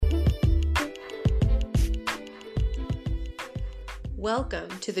Welcome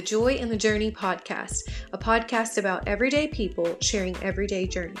to the Joy in the Journey podcast, a podcast about everyday people sharing everyday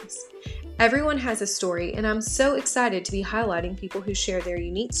journeys. Everyone has a story, and I'm so excited to be highlighting people who share their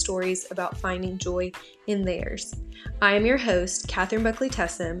unique stories about finding joy in theirs. I am your host, Catherine Buckley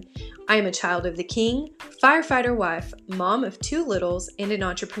Tessum. I am a child of the King, firefighter wife, mom of 2 littles, and an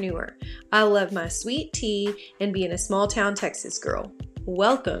entrepreneur. I love my sweet tea and being a small town Texas girl.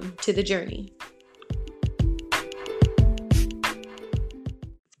 Welcome to the journey.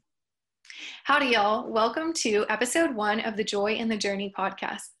 Howdy, y'all. Welcome to episode 1 of the Joy in the Journey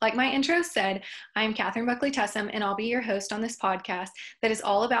podcast. Like my intro said, I'm Catherine Buckley Tessum, and I'll be your host on this podcast that is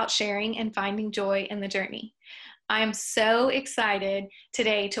all about sharing and finding joy in the journey. I am so excited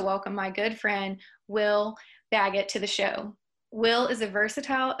today to welcome my good friend, Will Baggett, to the show. Will is a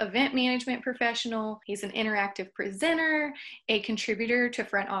versatile event management professional. He's an interactive presenter, a contributor to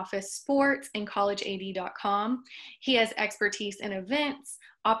Front Office Sports and collegead.com. He has expertise in events,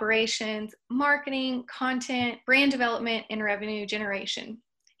 operations, marketing, content, brand development, and revenue generation.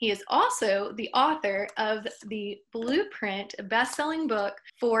 He is also the author of the Blueprint best-selling book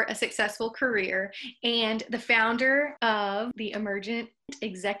for a successful career and the founder of the Emergent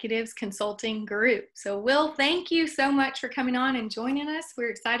Executives Consulting Group. So Will, thank you so much for coming on and joining us.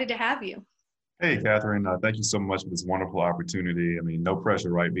 We're excited to have you. Hey, Catherine, thank you so much for this wonderful opportunity. I mean, no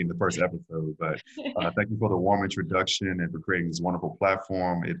pressure, right, being the first episode, but thank you for the warm introduction and for creating this wonderful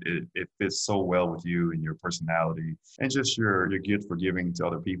platform. It fits so well with you and your personality and just your gift for giving to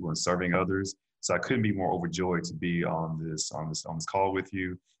other people and serving others. So I couldn't be more overjoyed to be on this call with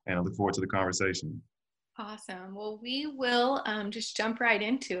you, and I look forward to the conversation. Awesome. Well, we will just jump right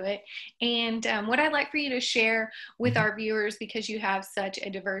into it. And what I'd like for you to share with our viewers, because you have such a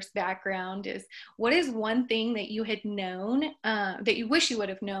diverse background, is what is one thing that you had known that you wish you would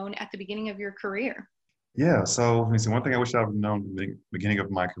have known at the beginning of your career? Yeah, so one thing I wish I would have known at the beginning of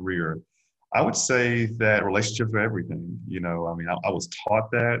my career, I would say that relationships are everything. I was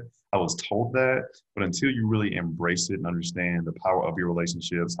taught that, I was told that, but until you really embrace it and understand the power of your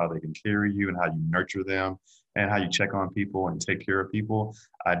relationships, how they can carry you and how you nurture them and how you check on people and take care of people,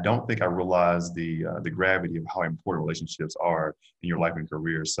 I don't think I realized the gravity of how important relationships are in your life and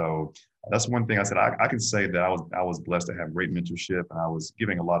career. So that's one thing I said. I can say that I was blessed to have great mentorship, and I was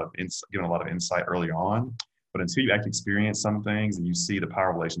given a lot of insight early on. But until you actually experience some things and you see the power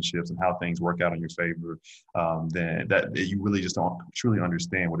of relationships and how things work out in your favor, then that you really just don't truly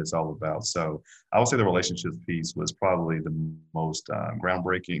understand what it's all about. So I would say the relationships piece was probably the most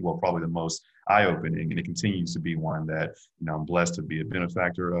groundbreaking, well, probably the most eye-opening, and it continues to be one that I'm blessed to be a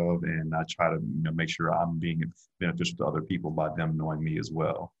benefactor of, and I try to make sure I'm being beneficial to other people by them knowing me as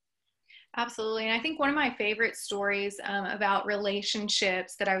well. Absolutely. And I think one of my favorite stories about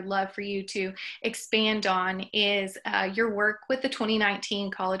relationships that I would love for you to expand on is your work with the 2019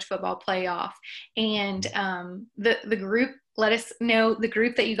 college football playoff. And the group, let us know the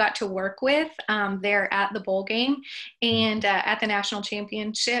group that you got to work with there at the bowl game and at the national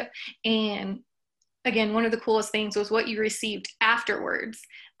championship. And again, one of the coolest things was what you received afterwards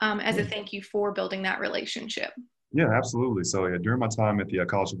as a thank you for building that relationship. Yeah, absolutely. So during my time at the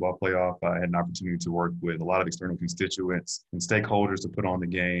college football playoff, I had an opportunity to work with a lot of external constituents and stakeholders to put on the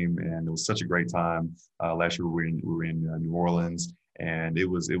game, and it was such a great time. Last year we were in New Orleans, and it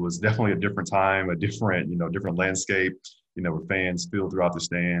was definitely a different time, a different landscape. With fans filled throughout the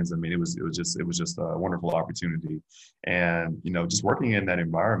stands. I mean, it was just a wonderful opportunity, and just working in that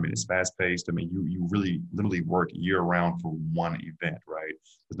environment is fast paced. I mean, you really literally work year round for one event, right?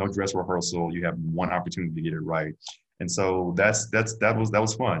 There's no dress rehearsal. You have one opportunity to get it right, and so that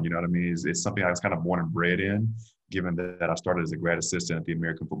was fun. You know what I mean? It's something I was kind of born and bred in, given that I started as a grad assistant at the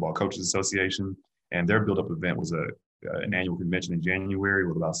American Football Coaches Association, and their build-up event was an annual convention in January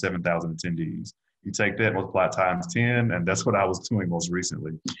with about 7,000 attendees. You take that, multiply it times 10, and that's what I was doing most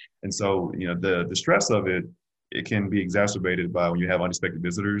recently. And so, the stress of it can be exacerbated by when you have unexpected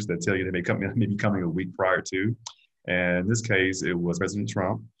visitors that tell you they may be coming a week prior to. And in this case, it was President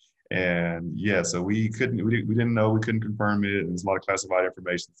Trump. And yeah, so we didn't know, we couldn't confirm it, and there's a lot of classified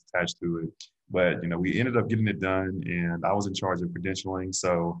information attached to it. But we ended up getting it done, and I was in charge of credentialing.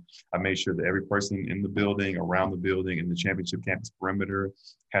 So I made sure that every person in the building, around the building, in the championship campus perimeter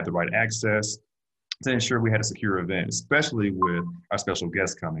had the right access to ensure we had a secure event, especially with our special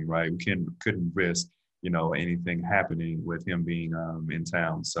guest coming, right? We couldn't risk, anything happening with him being in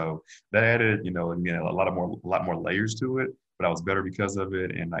town. So that added, again, a lot more layers to it, but I was better because of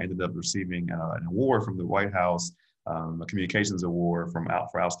it. And I ended up receiving an award from the White House, a communications award for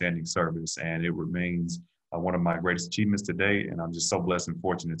outstanding service. And it remains one of my greatest achievements to date. And I'm just so blessed and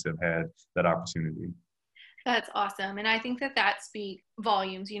fortunate to have had that opportunity. That's awesome. And I think that that speaks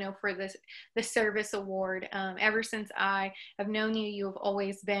volumes, for this, the service award. Ever since I have known you, you have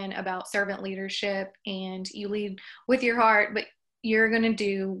always been about servant leadership and you lead with your heart, but you're going to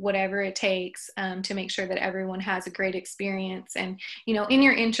do whatever it takes to make sure that everyone has a great experience. And, in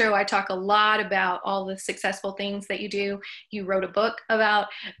your intro, I talk a lot about all the successful things that you do. You wrote a book about,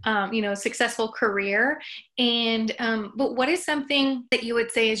 successful career. And, but what is something that you would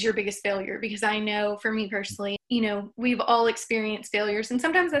say is your biggest failure? Because I know for me personally, we've all experienced failures and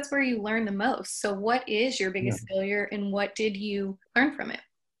sometimes that's where you learn the most. So what is your Yeah. biggest failure and what did you learn from it?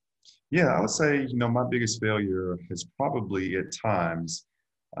 Yeah, I would say, my biggest failure has probably at times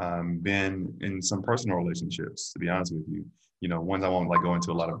been in some personal relationships, to be honest with you. Ones I won't like go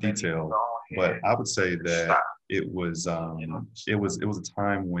into a lot of detail, but I would say that it was a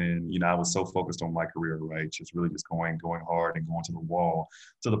time when, I was so focused on my career, right? Just really just going hard and going to the wall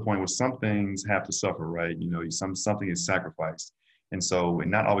to the point where some things have to suffer, right? Something is sacrificed. And so, and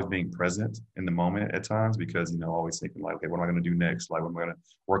not always being present in the moment at times because, always thinking like, okay, what am I going to do next? Like, what am I going to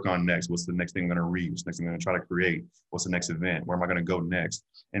work on next? What's the next thing I'm going to read? What's the next thing I'm going to try to create? What's the next event? Where am I going to go next?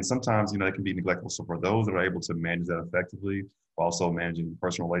 And sometimes, that can be neglectful. So for those that are able to manage that effectively, also managing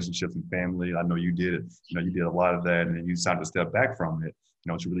personal relationships and family, I know you did it. You did a lot of that and then you decided to step back from it,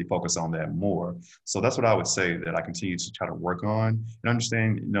 to really focus on that more. So that's what I would say that I continue to try to work on and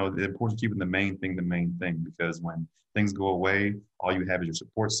understand, the importance of keeping the main thing, because when things go away, all you have is your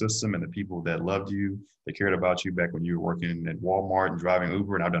support system and the people that loved you, that cared about you back when you were working at Walmart and driving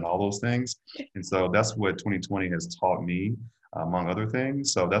Uber, and I've done all those things. And so that's what 2020 has taught me, among other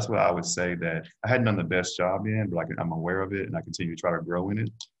things. So that's what I would say that I hadn't done the best job in, but I'm aware of it and I continue to try to grow in it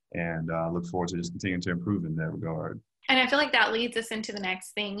and look forward to just continuing to improve in that regard. And I feel like that leads us into the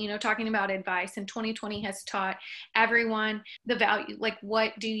next thing, talking about advice. And 2020 has taught everyone the value, like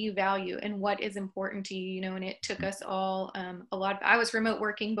what do you value and what is important to you, and it took us all a lot. I was remote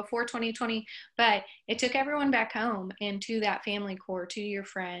working before 2020, but it took everyone back home and to that family core, to your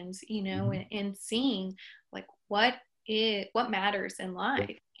friends, Mm-hmm. and seeing like what matters in Yeah.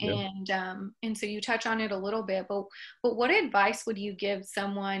 life. Yeah. And so you touch on it a little bit, but what advice would you give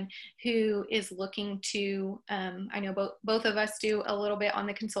someone who is looking to, I know both of us do a little bit on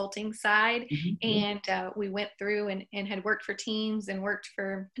the consulting side, Mm-hmm. Yeah. and we went through and had worked for teams and worked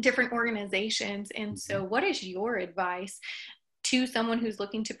for different organizations. And Mm-hmm. so what is your advice to someone who's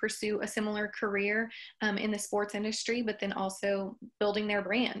looking to pursue a similar career in the sports industry, but then also building their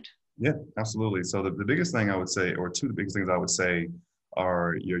brand? Yeah, absolutely. So the biggest thing I would say, or two of the biggest things I would say,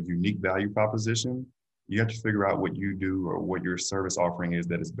 are your unique value proposition. You have to figure out what you do or what your service offering is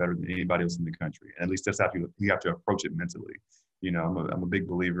that is better than anybody else in the country. And at least that's how you have to approach it mentally. I'm a big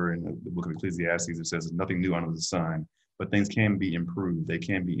believer in the book of Ecclesiastes. It says there's nothing new under the sun, but things can be improved. They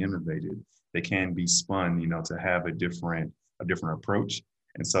can be innovated. They can be spun, to have a different approach.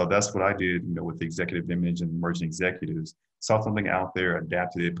 And so that's what I did, with the executive image and emerging executives. Saw something out there,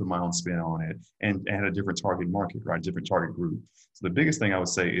 adapted it, put my own spin on it, and had a different target market, right? Different target group. So the biggest thing I would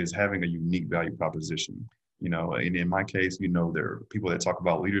say is having a unique value proposition. And in my case, there are people that talk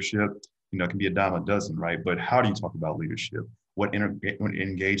about leadership. It can be a dime a dozen, right? But how do you talk about leadership? What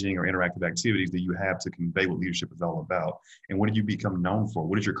engaging or interactive activities do you have to convey what leadership is all about? And what do you become known for?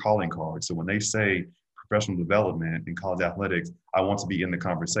 What is your calling card? So when they say professional development in college athletics, I want to be in the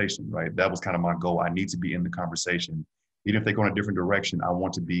conversation, right? That was kind of my goal. I need to be in the conversation. Even if they go in a different direction, I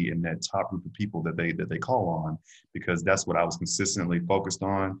want to be in that top group of people that they call on, because that's what I was consistently focused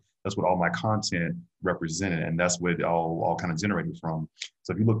on. That's what all my content represented, and that's what it all kind of generated from.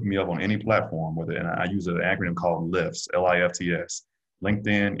 So if you look me up on any platform, and I use an acronym called LIFTS, LIFTS,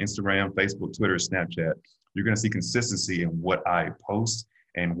 LinkedIn, Instagram, Facebook, Twitter, Snapchat, you're going to see consistency in what I post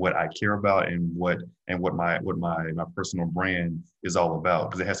and what I care about and what my personal brand is all about,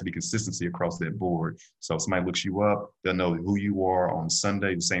 because it has to be consistency across that board. So if somebody looks you up, they'll know who you are on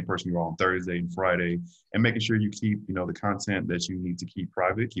Sunday, the same person you are on Thursday and Friday, and making sure you keep, the content that you need to keep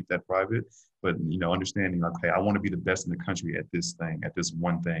that private, but, understanding, okay, I want to be the best in the country at this thing, at this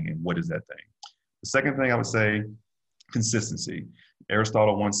one thing. And what is that thing? The second thing I would say, consistency.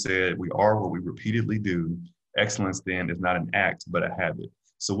 Aristotle once said, we are what we repeatedly do. Excellence then is not an act, but a habit.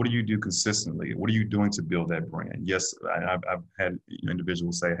 So what do you do consistently? What are you doing to build that brand? Yes, I've had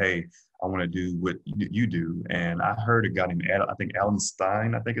individuals say, hey, I want to do what you do. And I heard a guy named, I think Alan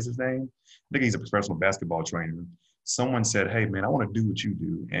Stein, I think is his name. I think he's a professional basketball trainer. Someone said, hey, man, I want to do what you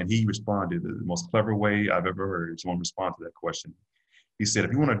do. And he responded the most clever way I've ever heard someone respond to that question. He said,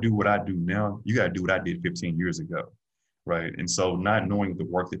 if you want to do what I do now, you got to do what I did 15 years ago. right? And so not knowing the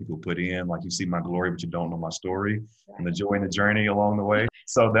work that people put in, like you see my glory, but you don't know my story, and the joy and the journey along the way.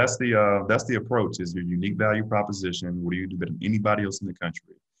 So that's the approach: is your unique value proposition. What do you do better than anybody else in the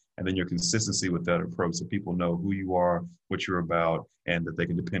country? And then your consistency with that approach, so people know who you are, what you're about, and that they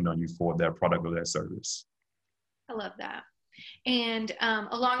can depend on you for that product or that service. I love that. And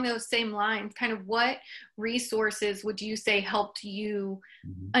along those same lines, kind of what resources would you say helped you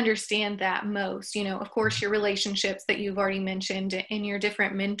Mhm. understand that most? You know, of course, your relationships that you've already mentioned and your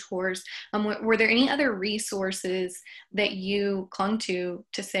different mentors. Were there any other resources that you clung to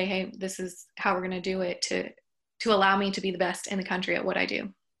say, hey, this is how we're going to do it to allow me to be the best in the country at what I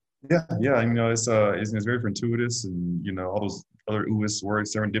do? Yeah. It's very fortuitous, and all those other US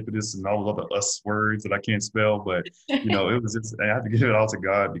words, serendipitous, and all those other us words that I can't spell. But it was just I have to give it all to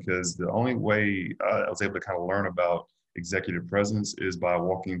God, because the only way I was able to kind of learn about executive presence is by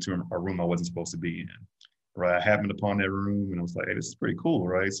walking into a room I wasn't supposed to be in. Right, I happened upon that room and I was like, "Hey, this is pretty cool,"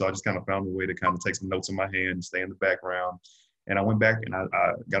 right? So I just kind of found a way to kind of take some notes in my hand, stay in the background. And I went back and I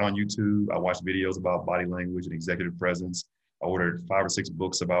got on YouTube. I watched videos about body language and executive presence. I ordered 5 or 6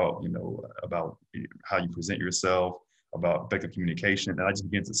 books about how you present yourself, about effective communication, and I just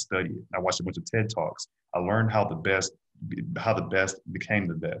began to study it. I watched a bunch of TED Talks. I learned how the best became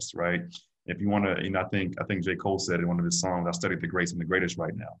the best, right? If you want to, I think J. Cole said in one of his songs, "I studied the greats and the greatest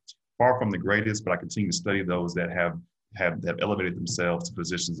right now." Far from the greatest, but I continue to study those that have elevated themselves to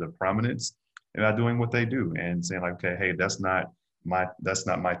positions of prominence and are doing what they do, and saying like, okay, hey, that's not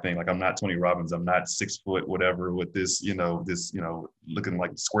my thing. Like, I'm not Tony Robbins. I'm not 6 foot whatever with this looking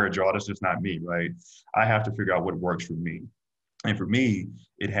like square jaw. That's just not me, right? I have to figure out what works for me. And for me,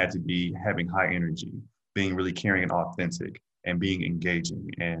 it had to be having high energy, being really caring and authentic, and being engaging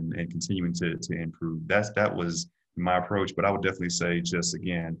and continuing to improve. That was my approach. But I would definitely say, just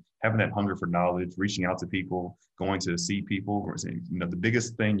again, having that hunger for knowledge, reaching out to people, going to see people. The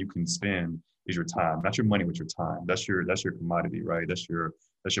biggest thing you can spend is your time, not your money, but your time. That's your commodity, right? That's your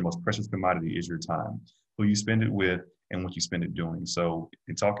most precious commodity, is your time. Who you spend it with and what you spend it doing. So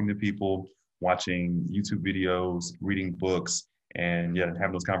in talking to people, watching YouTube videos, reading books, and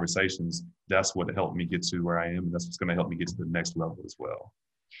having those conversations, that's what helped me get to where I am, and that's what's going to help me get to the next level as well.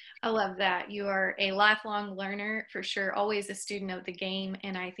 I love that. You are a lifelong learner for sure, always a student of the game.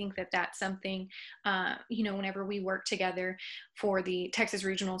 And I think that that's something, whenever we work together for the Texas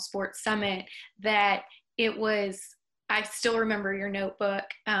Regional Sports Summit, that it was, I still remember your notebook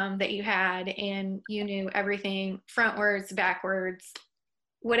that you had, and you knew everything frontwards, backwards,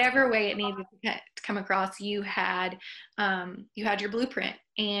 whatever way it needed to come across. You had your blueprint,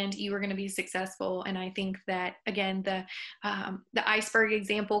 and you were going to be successful. And I think that, again, the iceberg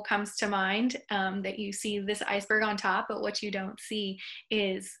example comes to mind, that you see this iceberg on top, but what you don't see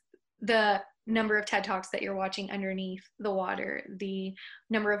is the number of TED Talks that you're watching underneath the water, the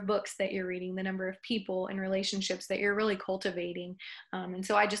number of books that you're reading, the number of people and relationships that you're really cultivating. And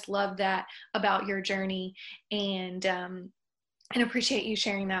so I just love that about your journey, and appreciate you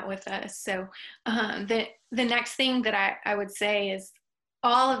sharing that with us. So the next thing that I would say is,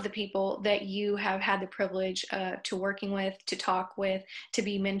 all of the people that you have had the privilege to working with, to talk with, to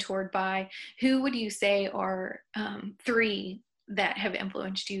be mentored by, who would you say are 3 that have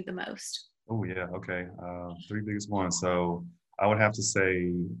influenced you the most? Oh yeah, okay. 3 biggest ones. So I would have to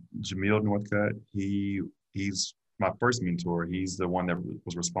say Jamil Northcutt. He's my first mentor. He's the one that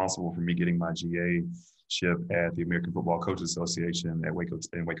was responsible for me getting my GA ship at the American Football Coaches Association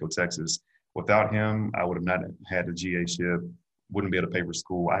in Waco, Texas. Without him, I would have not had the GA ship. Wouldn't be able to pay for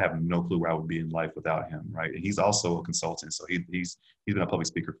school. I have no clue where I would be in life without him, right? And he's also a consultant, so he's been a public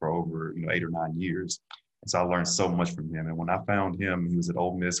speaker for over 8 or 9 years. And so I learned so much from him. And when I found him, he was at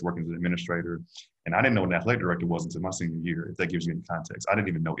Ole Miss working as an administrator. And I didn't know what an athletic director was until my senior year, if that gives you any context. I didn't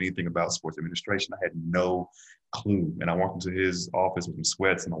even know anything about sports administration. I had no clue. And I walked into his office with some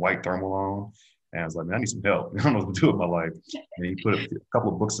sweats and a white thermal on. And I was like, man, I need some help. I don't know what to do with my life. And he put a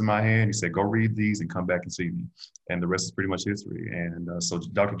couple of books in my hand. He said, go read these and come back and see me. And the rest is pretty much history. And so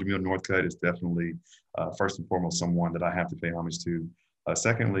Dr. Jamil Northcutt is definitely, first and foremost, someone that I have to pay homage to.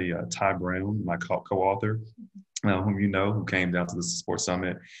 Secondly, Ty Brown, my co-author, whom who came down to the Sports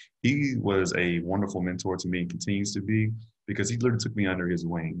Summit. He was a wonderful mentor to me and continues to be, because he literally took me under his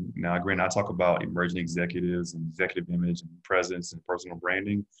wing. Now, granted, I talk about emerging executives and executive image and presence and personal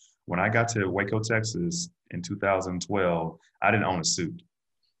branding. When I got to Waco, Texas in 2012, I didn't own a suit.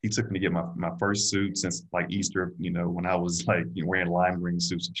 He took me to get my first suit since like Easter, when I was like wearing lime green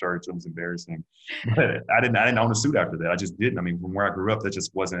suits to church. It was embarrassing. But I didn't own a suit after that. I just didn't. I mean, from where I grew up, that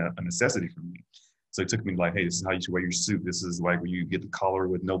just wasn't a necessity for me. So he took me like, hey, this is how you should wear your suit. This is like when you get the collar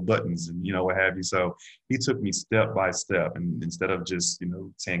with no buttons and, what have you. So he took me step by step. And instead of just,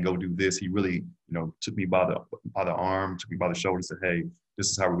 saying, go do this, he really, took me by the arm, took me by the shoulder and said, hey, this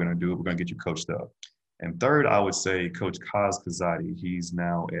is how we're going to do it. We're going to get you coached up. And third, I would say Coach Kaz Kazadi. He's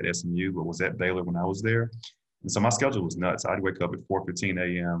now at SMU, but was at Baylor when I was there. And so my schedule was nuts. I'd wake up at 4:15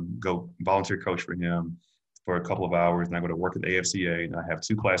 a.m., go volunteer coach for him for a couple of hours, and I go to work at the AFCA, and I have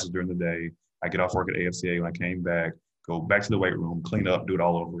 2 classes during the day. I get off work at AFCA when I came back, go back to the weight room, clean up, do it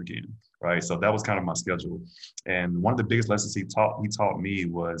all over again, right? So that was kind of my schedule. And one of the biggest lessons he taught me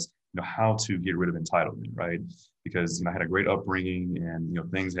was, how to get rid of entitlement, right? Because, I had a great upbringing and,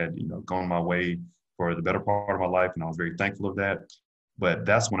 things had, gone my way for the better part of my life, and I was very thankful of that. But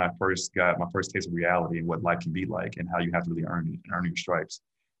that's when I first got my first taste of reality and what life can be like and how you have to really earn it and earn your stripes.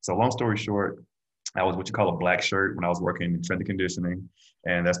 So long story short, I was what you call a black shirt when I was working in strength and conditioning.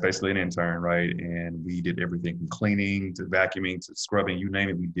 And that's basically an intern, right? And we did everything from cleaning to vacuuming to scrubbing, you name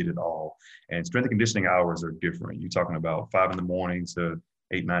it, we did it all. And strength and conditioning hours are different. You're talking about 5 a.m. to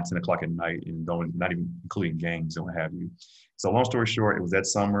 8, 9, 10 o'clock at night, and not even including games and what have you. So long story short, it was that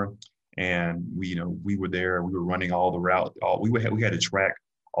summer. And we were there, we were running all the route, we had to track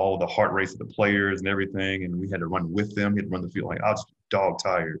all the heart rates of the players and everything. And we had to run with them, we had to run the field. Like I was dog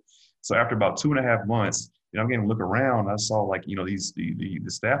tired. So after about 2.5 months, I'm getting to look around. I saw the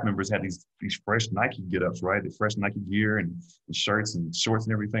staff members had these fresh Nike get-ups, right? The fresh Nike gear and shirts and shorts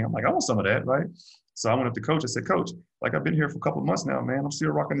and everything. I'm like, I want some of that, right? So I went up to Coach. I said, Coach, like I've been here for a couple of months now, man. I'm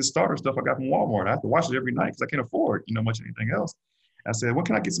still rocking this starter stuff I got from Walmart. I have to watch it every night because I can't afford, much anything else. I said, when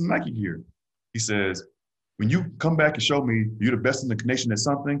can I get some Nike gear? He says, when you come back and show me you're the best in the nation at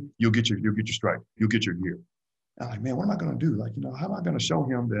something, you'll get your stripe. You'll get your gear. I'm like, man, what am I going to do? Like, how am I going to show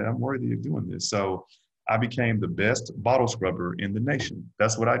him that I'm worthy of doing this? So I became the best bottle scrubber in the nation.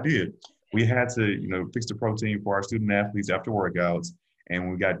 That's what I did. We had to, fix the protein for our student athletes after workouts. And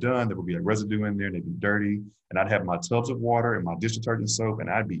when we got done, there would be like residue in there and they'd be dirty. And I'd have my tubs of water and my dish detergent soap, and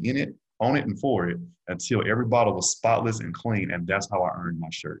I'd be in it, on it, and for it until every bottle was spotless and clean. And that's how I earned my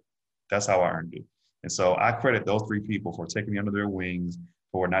shirt. That's how I earned it. And so I credit those 3 people for taking me under their wings,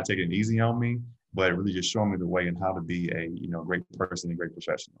 for not taking it easy on me, but really just showing me the way and how to be a great person and great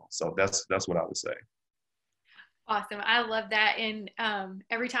professional. So that's what I would say. Awesome. I love that. And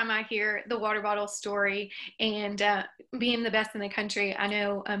every time I hear the water bottle story and being the best in the country, I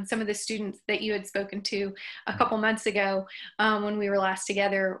know some of the students that you had spoken to a couple months ago when we were last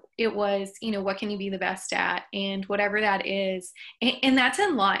together, it was, what can you be the best at? And whatever that is, and that's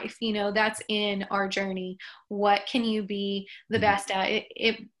in life, that's in our journey. What can you be the best at?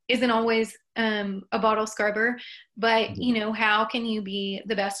 It isn't always a bottle scrubber, but how can you be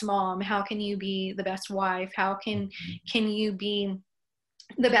the best mom? How can you be the best wife? How can you be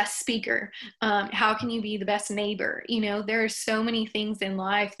the best speaker? How can you be the best neighbor? There are so many things in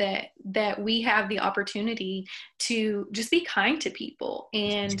life that we have the opportunity to just be kind to people,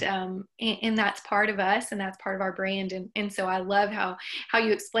 and that's part of us, and that's part of our brand. And so I love how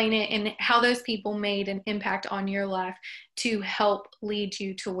you explain it and how those people made an impact on your life to help lead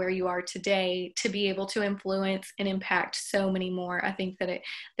you to where you are today, to be able to influence and impact so many more. I think that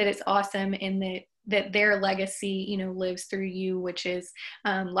it's awesome, and that their legacy, lives through you, which is,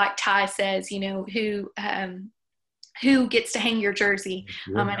 like Ty says, who gets to hang your jersey.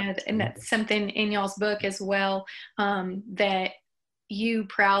 I know and that's something in y'all's book as well, that you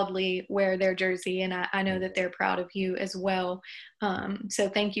proudly wear their jersey. And I know that they're proud of you as well. So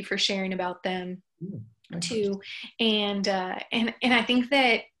thank you for sharing about them too. And I think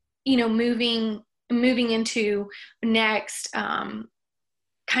that, moving into next,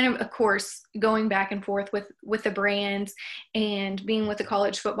 kind of course, going back and forth with the brands and being with the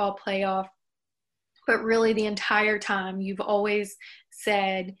college football playoff, but really the entire time you've always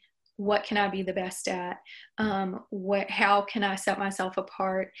said, what can I be the best at? How can I set myself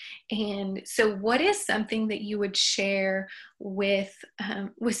apart? And so what is something that you would share with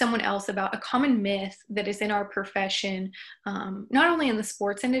someone else about a common myth that is in our profession, not only in the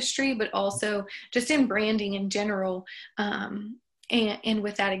sports industry, but also just in branding in general, and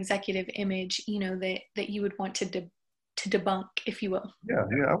with that executive image, that you would want to debunk, if you will? Yeah,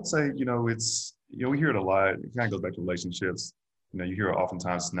 I would say, it's, we hear it a lot. It kind of goes back to relationships. You hear it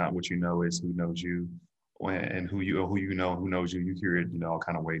oftentimes, it's not what you know, is who knows you, and who knows you. You hear it, all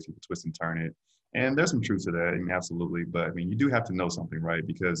kind of ways, people twist and turn it. And there's some truth to that, absolutely. But you do have to know something, right?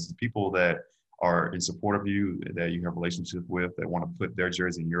 Because people that are in support of you, that you have a relationship with, that want to put their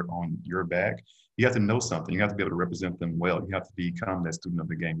jersey on your back, you have to know something. You have to be able to represent them well. You have to become that student of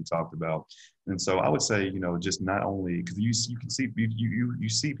the game we talked about. And so I would say, just not only because you can see you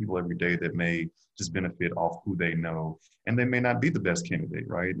see people every day that may just benefit off who they know, and they may not be the best candidate,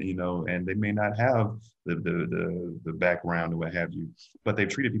 right? And they may not have the background or what have you, but they've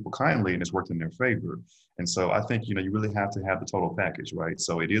treated people kindly and it's worked in their favor. And so I think, you really have to have the total package, right?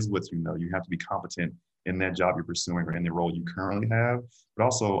 So it is what you have to be competent in that job you're pursuing or in the role you currently have, but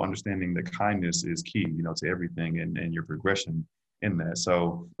also understanding that kindness is key, to everything and your progression in that.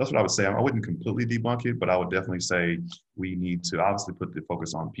 So that's what I would say. I wouldn't completely debunk it, but I would definitely say we need to obviously put the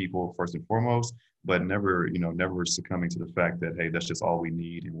focus on people first and foremost, but never succumbing to the fact that, hey, that's just all we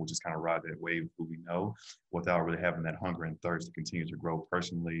need. And we'll just kind of ride that wave of who we know without really having that hunger and thirst to continue to grow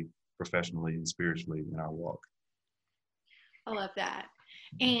personally, professionally, and spiritually in our walk. I love that.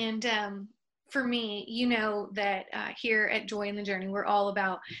 And for me, that here at Joy in the Journey, we're all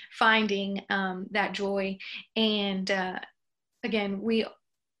about finding that joy. And again, we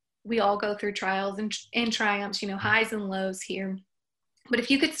all go through trials and triumphs, highs and lows here. But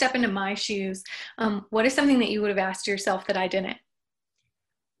if you could step into my shoes, what is something that you would have asked yourself that I didn't?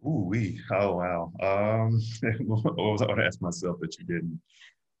 Oh, wow. What was I going to ask myself that you didn't?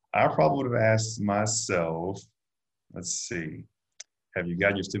 I probably would have asked myself, let's see, have you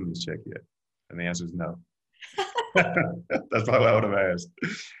got your stimulus check yet? And the answer is no. That's probably what I would have asked.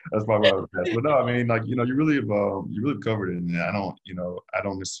 That's probably what I would have asked. But no, I mean, you really covered it. And I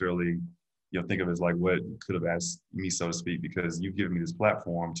don't necessarily, think of it as like what you could have asked me, so to speak, because you've given me this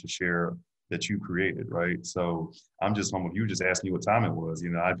platform to share that you created, right? So I'm just home with you just asking you what time it was.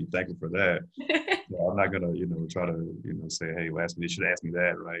 I'd be thankful for that. I'm not gonna, try to, say, hey, well, you should ask me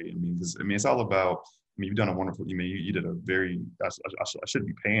that, right? It's all about. You've done a wonderful. You did a very. I should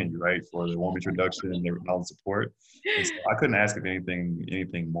be paying you, right, for the warm introduction and all the support. And so I couldn't ask of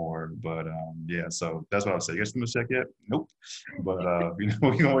anything more. But yeah, so that's what I would say. You guys stimulus check yet? Nope. But we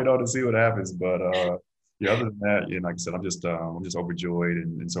can wait on to see what happens. But yeah, other than that, like I said, I'm just overjoyed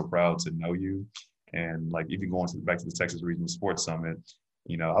and so proud to know you. And like even going back to the Texas Regional Sports Summit.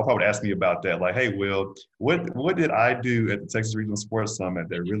 I'll probably ask me about that. Like, hey, Will, what did I do at the Texas Regional Sports Summit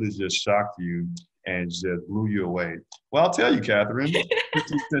that really just shocked you and just blew you away? Well, I'll tell you, Catherine,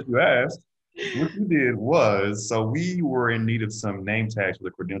 since you asked, what you did was, so we were in need of some name tags for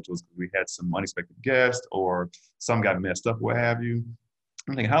the credentials because we had some unexpected guests or some got messed up, what have you.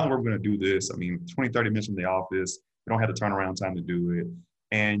 I'm thinking, how long are we going to do this? 20, 30 minutes in the office. We don't have the turnaround time to do it.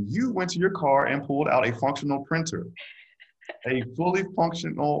 And you went to your car and pulled out a functional printer. A fully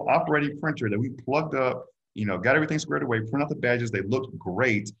functional operating printer that we plugged up, got everything squared away, printed out the badges. They looked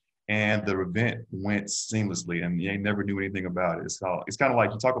great. And the event went seamlessly and you never knew anything about it. It's kind of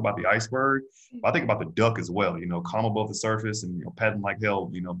like you talk about the iceberg. I think about the duck as well, calm above the surface and, paddling like hell,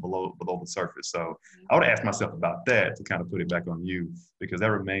 below the surface. So I would ask myself about that to kind of put it back on you, because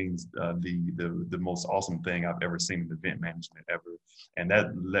that remains the most awesome thing I've ever seen in event management ever. And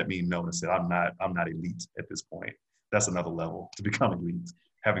that let me know and said, I'm not elite at this point. That's another level to become elite,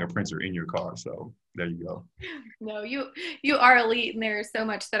 having a printer in your car. So there you go. No, you are elite, and there's so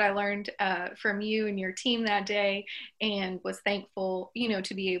much that I learned from you and your team that day, and was thankful,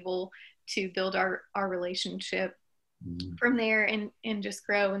 to be able to build our relationship from there and just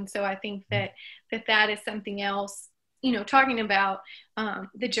grow. And so I think that is something else. Talking about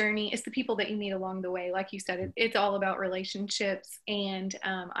the journey is the people that you meet along the way. Like you said, it's all about relationships, and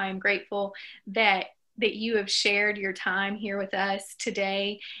I'm grateful that you have shared your time here with us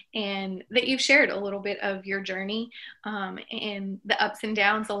today, and that you've shared a little bit of your journey and the ups and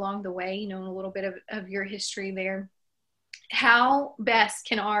downs along the way, and a little bit of your history there. How best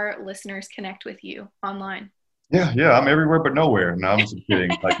can our listeners connect with you online? Yeah, I'm everywhere but nowhere. No, I'm just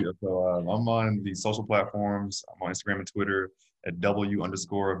kidding. I'm on the social platforms. I'm on Instagram and Twitter at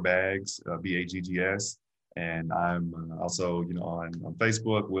W_Baggs, BAGGS. And I'm also, on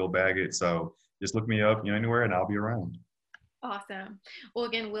Facebook, Will Baggett. So just look me up, anywhere, and I'll be around. Awesome. Well,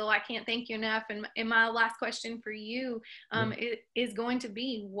 again, Will, I can't thank you enough. And my last question for you is going to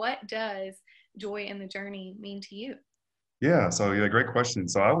be, what does joy in the journey mean to you? Yeah, great question.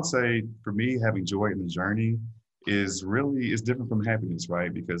 So I would say for me, having joy in the journey is different from happiness,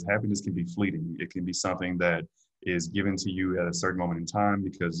 right? Because happiness can be fleeting. It can be something that is given to you at a certain moment in time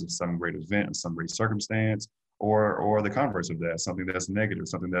because of some great event, some great circumstance, or the converse of that, something that's negative,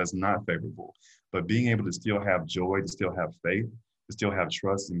 something that's not favorable. But being able to still have joy, to still have faith, to still have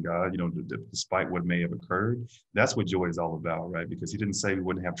trust in God, despite what may have occurred, that's what joy is all about, right? Because he didn't say we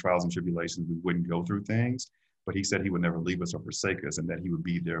wouldn't have trials and tribulations, we wouldn't go through things, but he said he would never leave us or forsake us, and that he would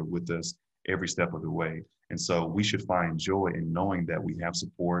be there with us every step of the way. And so we should find joy in knowing that we have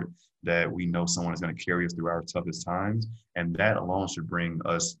support, that we know someone is going to carry us through our toughest times. And that alone should bring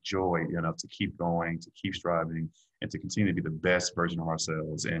us joy enough to keep going, to keep striving, and to continue to be the best version of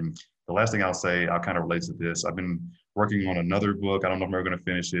ourselves. And the last thing I'll say, I'll kind of relate to this. I've been working on another book. I don't know if I'm ever going to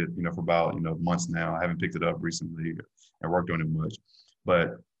finish it, for about, months now. I haven't picked it up recently and worked on it much.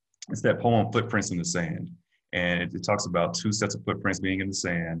 But it's that poem, Footprints in the Sand. And it talks about two sets of footprints being in the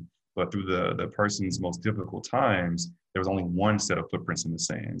sand, but through the person's most difficult times, there was only one set of footprints in the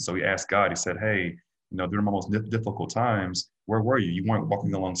sand. So he asked God, he said, hey, during my most difficult times, where were you? You weren't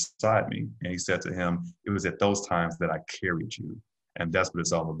walking alongside me. And he said to him, it was at those times that I carried you. And that's what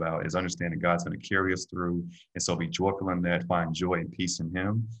it's all about, is understanding God's going to carry us through. And so be joyful in that, find joy and peace in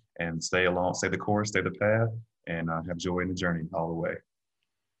him, and stay along, stay the course, stay the path, and have joy in the journey all the way.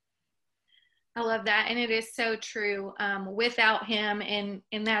 I love that. And it is so true. Without him, and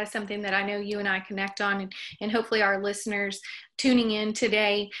that is something that I know you and I connect on, and hopefully our listeners tuning in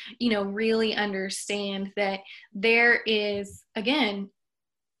today, really understand that there is, again,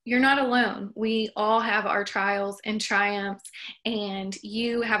 you're not alone. We all have our trials and triumphs, and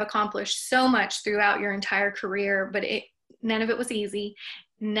you have accomplished so much throughout your entire career, but none of it was easy.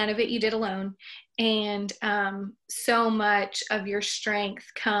 None of it you did alone. And so much of your strength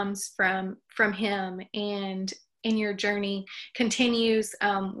comes from him, and in your journey continues.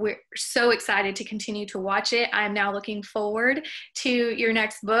 We're so excited to continue to watch it. I'm now looking forward to your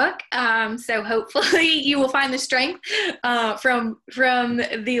next book. So hopefully you will find the strength from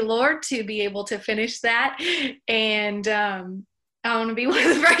the Lord to be able to finish that. And I want to be one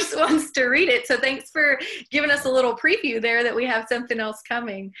of the first ones to read it. So thanks for giving us a little preview there that we have something else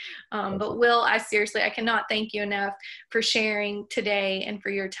coming. But Will, I cannot thank you enough for sharing today and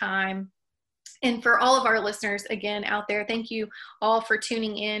for your time. And for all of our listeners, again, out there, thank you all for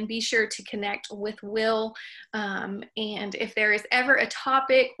tuning in. Be sure to connect with Will. And if there is ever a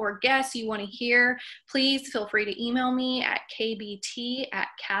topic or guest you want to hear, please feel free to email me at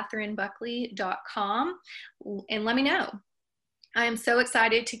kbt@katherinebuckley.com and let me know. I am so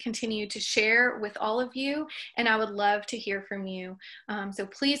excited to continue to share with all of you, and I would love to hear from you. So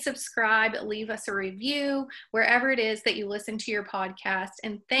please subscribe, leave us a review, wherever it is that you listen to your podcast.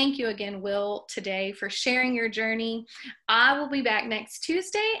 And thank you again, Will, today for sharing your journey. I will be back next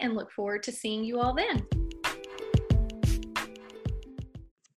Tuesday and look forward to seeing you all then.